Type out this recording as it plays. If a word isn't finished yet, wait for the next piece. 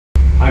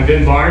I'm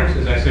Ben Barnes,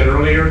 as I said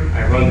earlier.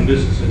 I run the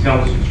Business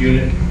Intelligence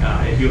Unit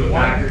at Hewlett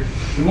Packard.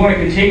 We want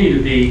to continue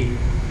to be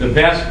the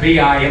best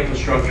BI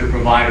infrastructure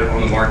provider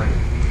on the market.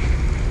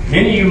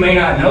 Many of you may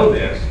not know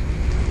this,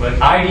 but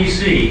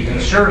IDC, in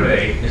a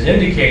survey, has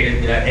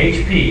indicated that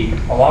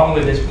HP, along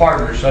with its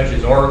partners such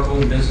as Oracle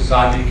and Business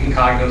Object and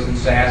Cognos and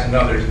SAS and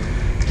others,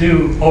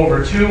 do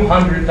over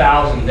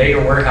 200,000 data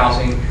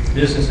warehousing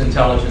business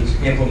intelligence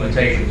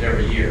implementations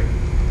every year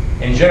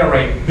and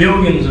generate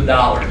billions of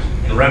dollars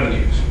in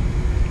revenues.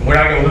 And we're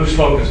not going to lose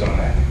focus on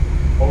that.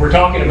 What we're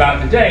talking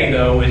about today,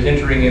 though, is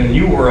entering in a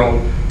new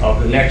world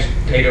of the next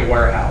data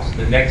warehouse,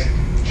 the next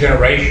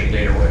generation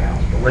data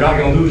warehouse. But we're not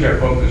going to lose our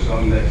focus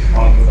on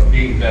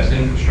being the best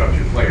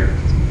infrastructure player.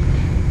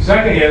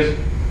 Second is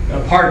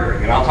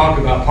partnering, and I'll talk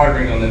about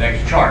partnering on the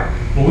next chart.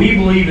 But we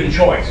believe in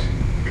choice.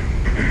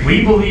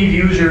 We believe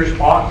users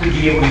ought to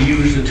be able to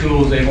use the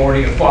tools they've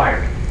already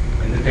acquired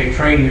and that they've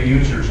trained their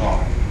users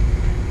on.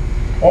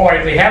 Or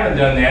if they haven't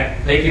done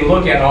that, they can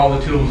look at all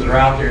the tools that are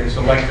out there and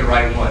select the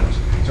right ones.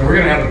 So we're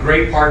going to have a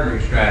great partnering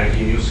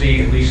strategy, and you'll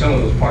see at least some of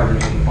those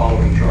partners in the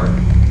following chart.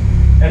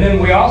 And then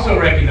we also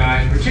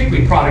recognize,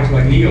 particularly products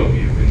like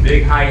Neoview and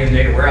big high-end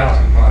data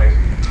warehousing products,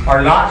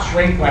 are not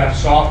shrink-wrap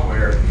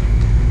software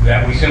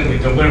that we simply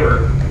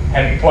deliver,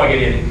 have you plug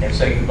it in and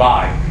say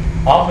goodbye.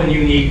 Often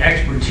you need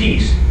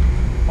expertise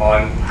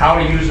on how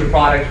to use the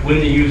product, when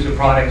to use the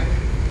product.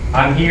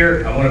 I'm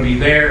here, I want to be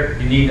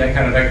there. You need that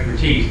kind of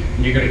expertise,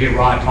 and you're going to get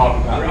Rod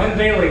talk about it. We're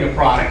unveiling a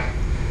product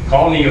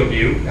called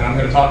Neoview, and I'm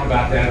going to talk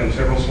about that in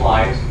several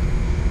slides.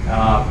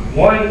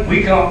 One,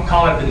 we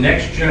call it the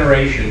next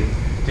generation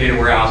data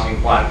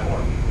warehousing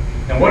platform.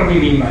 And what do we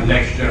mean by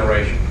next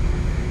generation?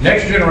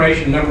 Next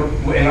generation,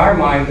 in our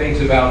mind,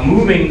 thinks about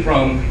moving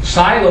from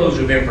silos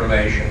of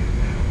information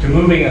to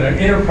moving at an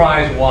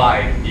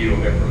enterprise-wide view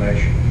of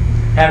information.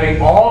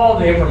 Having all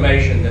the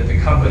information that the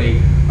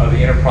company of the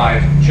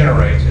enterprise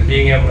generates and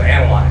being able to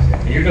analyze it.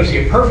 And you're going to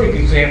see a perfect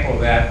example of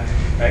that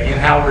in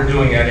how we're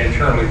doing that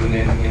internally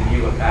within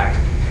Hewlett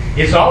Packard.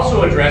 It's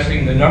also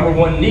addressing the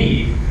 #1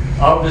 need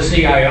of the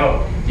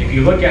CIO. If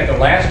you look at the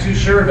last two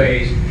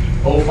surveys,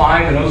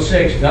 05 and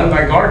 06, done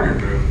by Gartner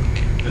Group,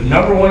 the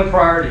 #1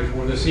 priority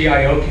for the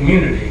CIO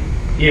community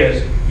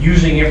is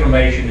using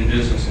information in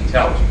business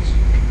intelligence.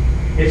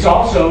 It's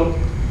also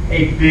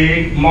a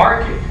big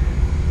market.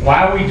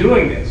 Why are we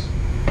doing this?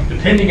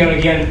 Depending on,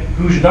 again,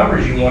 whose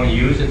numbers you want to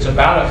use, it's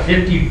about a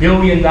 $50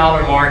 billion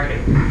market,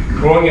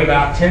 growing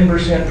about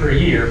 10% per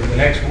year for the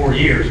next 4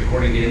 years,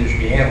 according to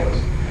industry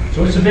analysts.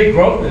 So it's a big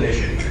growth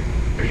initiative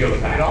for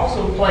Hewlett Packard. It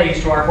also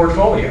plays to our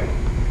portfolio,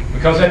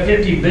 because that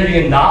 $50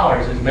 billion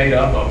is made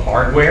up of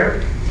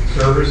hardware,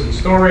 servers and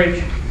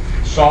storage,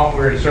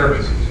 software and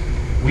services.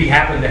 We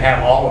happen to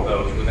have all of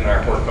those within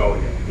our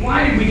portfolio.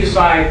 Why did we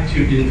decide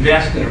to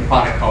invest in a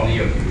product called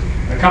Neoview?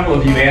 A couple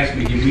of you asked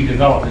me, did we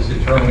develop this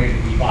internally or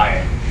did we buy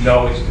it?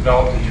 No, it's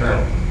developed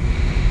internally.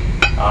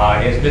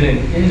 It's been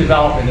in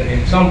development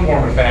in some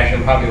form or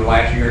fashion probably the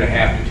last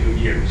 1.5 to 2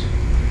 years.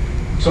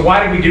 So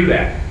why did we do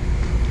that?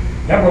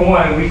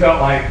 #1, we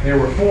felt like there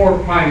were 4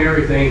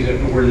 primary things that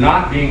were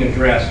not being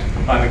addressed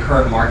by the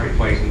current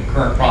marketplace and the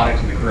current products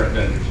and the current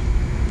vendors.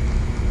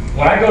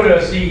 When I go to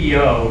a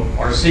CEO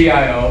or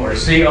CIO or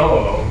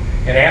COO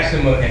and ask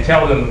them and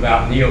tell them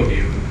about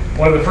Neoview,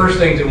 one of the first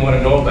things they want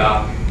to know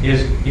about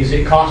is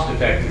it cost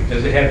effective?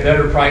 Does it have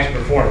better price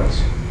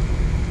performance?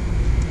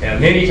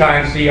 And many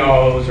times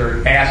CIOs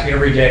are asked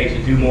every day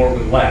to do more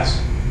with less.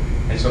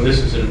 And so this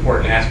is an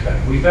important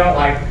aspect. We felt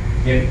like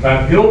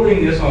by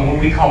building this on what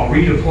we call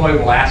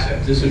redeployable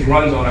assets, this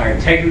runs on our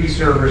integrity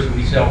servers that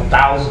we sell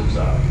thousands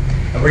of.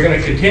 And we're going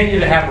to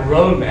continue to have a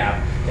roadmap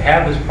to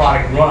have this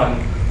product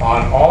run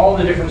on all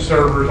the different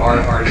servers,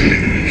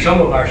 some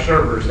of our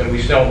servers that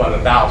we sell by the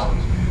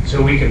thousands.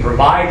 So we can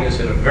provide this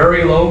at a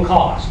very low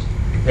cost,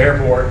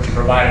 therefore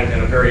provide it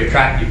at a very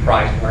attractive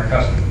price to our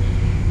customers.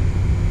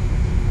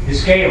 It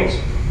scales.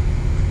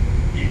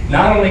 It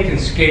not only can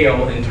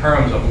scale in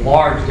terms of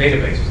large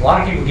databases. A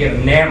lot of people get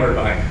enamored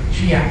by,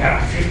 gee, I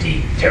got a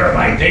 50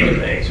 terabyte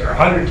database or a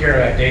 100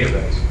 terabyte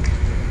database.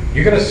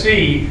 You're going to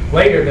see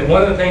later that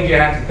one of the things you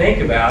have to think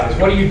about is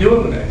what are you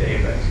doing with that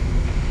database?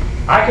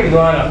 I can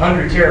run a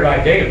 100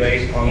 terabyte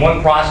database on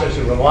one processor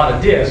with a lot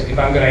of disk if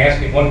I'm going to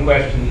ask it one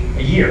question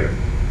a year.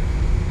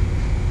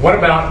 What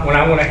about when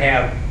I want to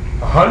have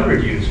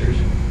 100 users,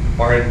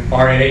 or in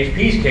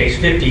HP's case,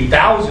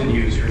 50,000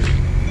 users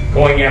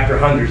going after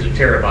hundreds of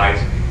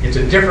terabytes? It's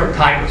a different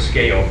type of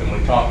scale than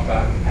we've talked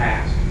about in the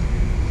past.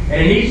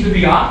 And it needs to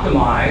be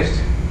optimized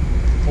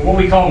for what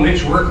we call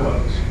mixed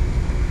workloads.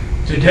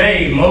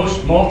 Today,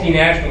 most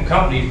multinational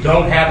companies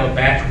don't have a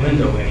batch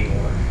window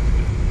anymore.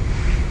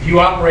 If you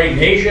operate in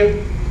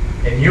Asia,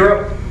 in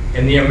Europe,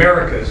 in the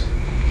Americas,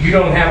 you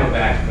don't have a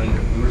batch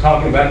window. We were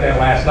talking about that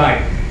last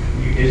night.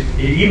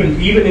 Even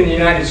in the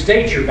United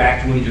States, your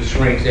batch window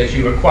shrinks as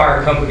you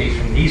acquire companies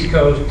from the East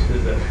Coast to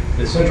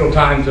the Central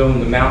Time Zone,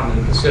 the Mountain,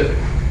 and the Pacific.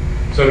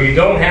 So you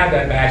don't have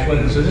that batch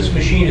window. So this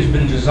machine has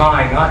been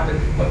designed not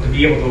to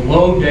be able to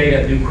load data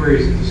and do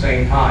queries at the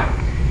same time.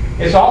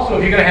 It's also,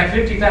 if you're going to have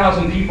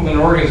 50,000 people in an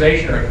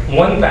organization or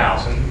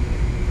 1,000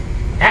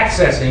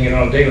 accessing it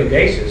on a daily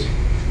basis,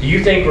 do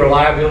you think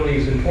reliability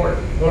is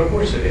important? Well, of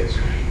course it is.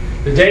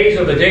 The days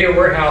of the data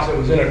warehouse that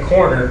was in a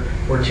corner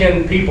where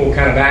 10 people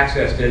kind of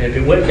accessed it, if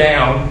it went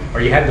down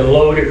or you had to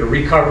load it or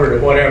recover it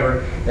or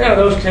whatever,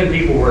 those 10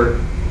 people were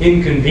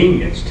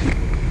inconvenienced,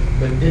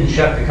 but didn't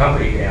shut the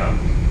company down.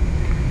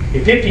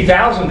 If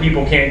 50,000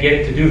 people can't get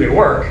it to do their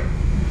work,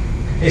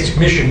 it's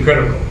mission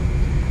critical.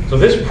 So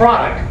this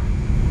product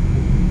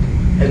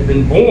has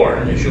been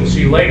born, as you'll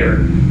see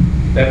later,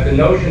 that the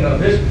notion of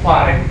this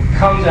product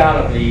comes out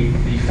of the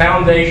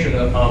foundation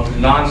of the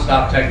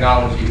nonstop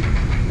technology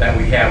that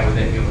we have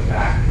within Hewlett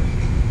Packard.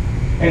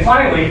 And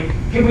finally,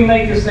 can we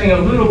make this thing a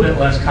little bit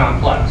less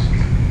complex?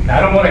 Now, I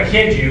don't want to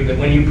kid you that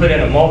when you put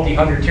in a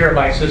multi-100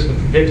 terabyte system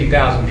for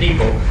 50,000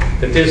 people,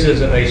 that this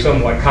isn't a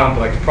somewhat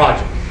complex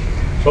project.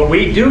 But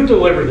we do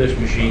deliver this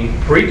machine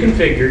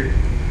pre-configured,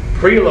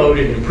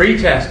 preloaded, and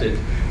pre-tested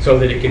so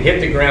that it can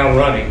hit the ground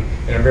running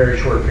in a very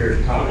short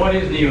period of time. What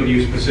is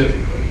Neoview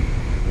specifically?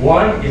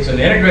 One, it's an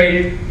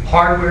integrated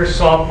hardware,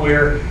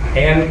 software,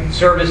 and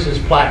services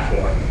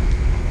platform.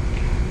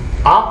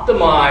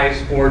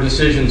 Optimized for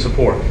decision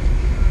support.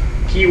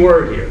 Key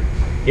word here.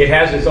 It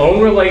has its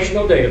own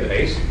relational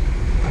database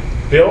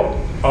built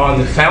on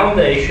the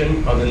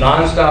foundation of the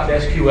nonstop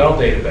SQL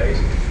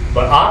database,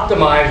 but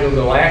optimized over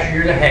the last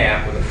year and a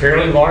half with a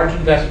fairly large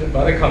investment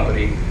by the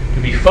company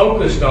to be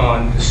focused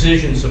on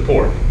decision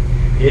support.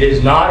 It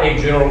is not a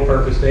general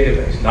purpose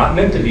database, not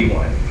meant to be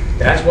one.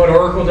 That's what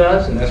Oracle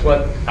does, and that's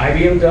what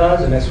IBM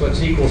does, and that's what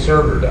SQL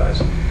Server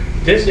does.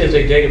 This is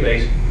a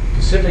database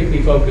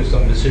specifically focused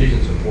on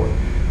decision support.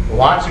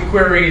 Lots of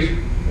queries,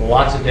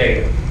 lots of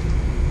data.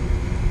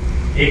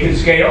 It can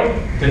scale.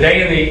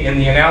 Today in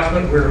the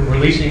announcement, we're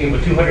releasing it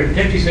with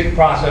 256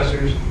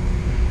 processors,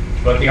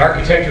 but the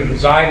architectural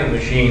design of the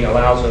machine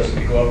allows us to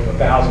go up to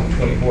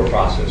 1,024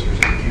 processors in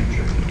the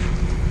future.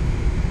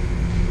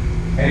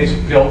 And it's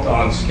built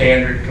on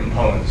standard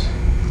components.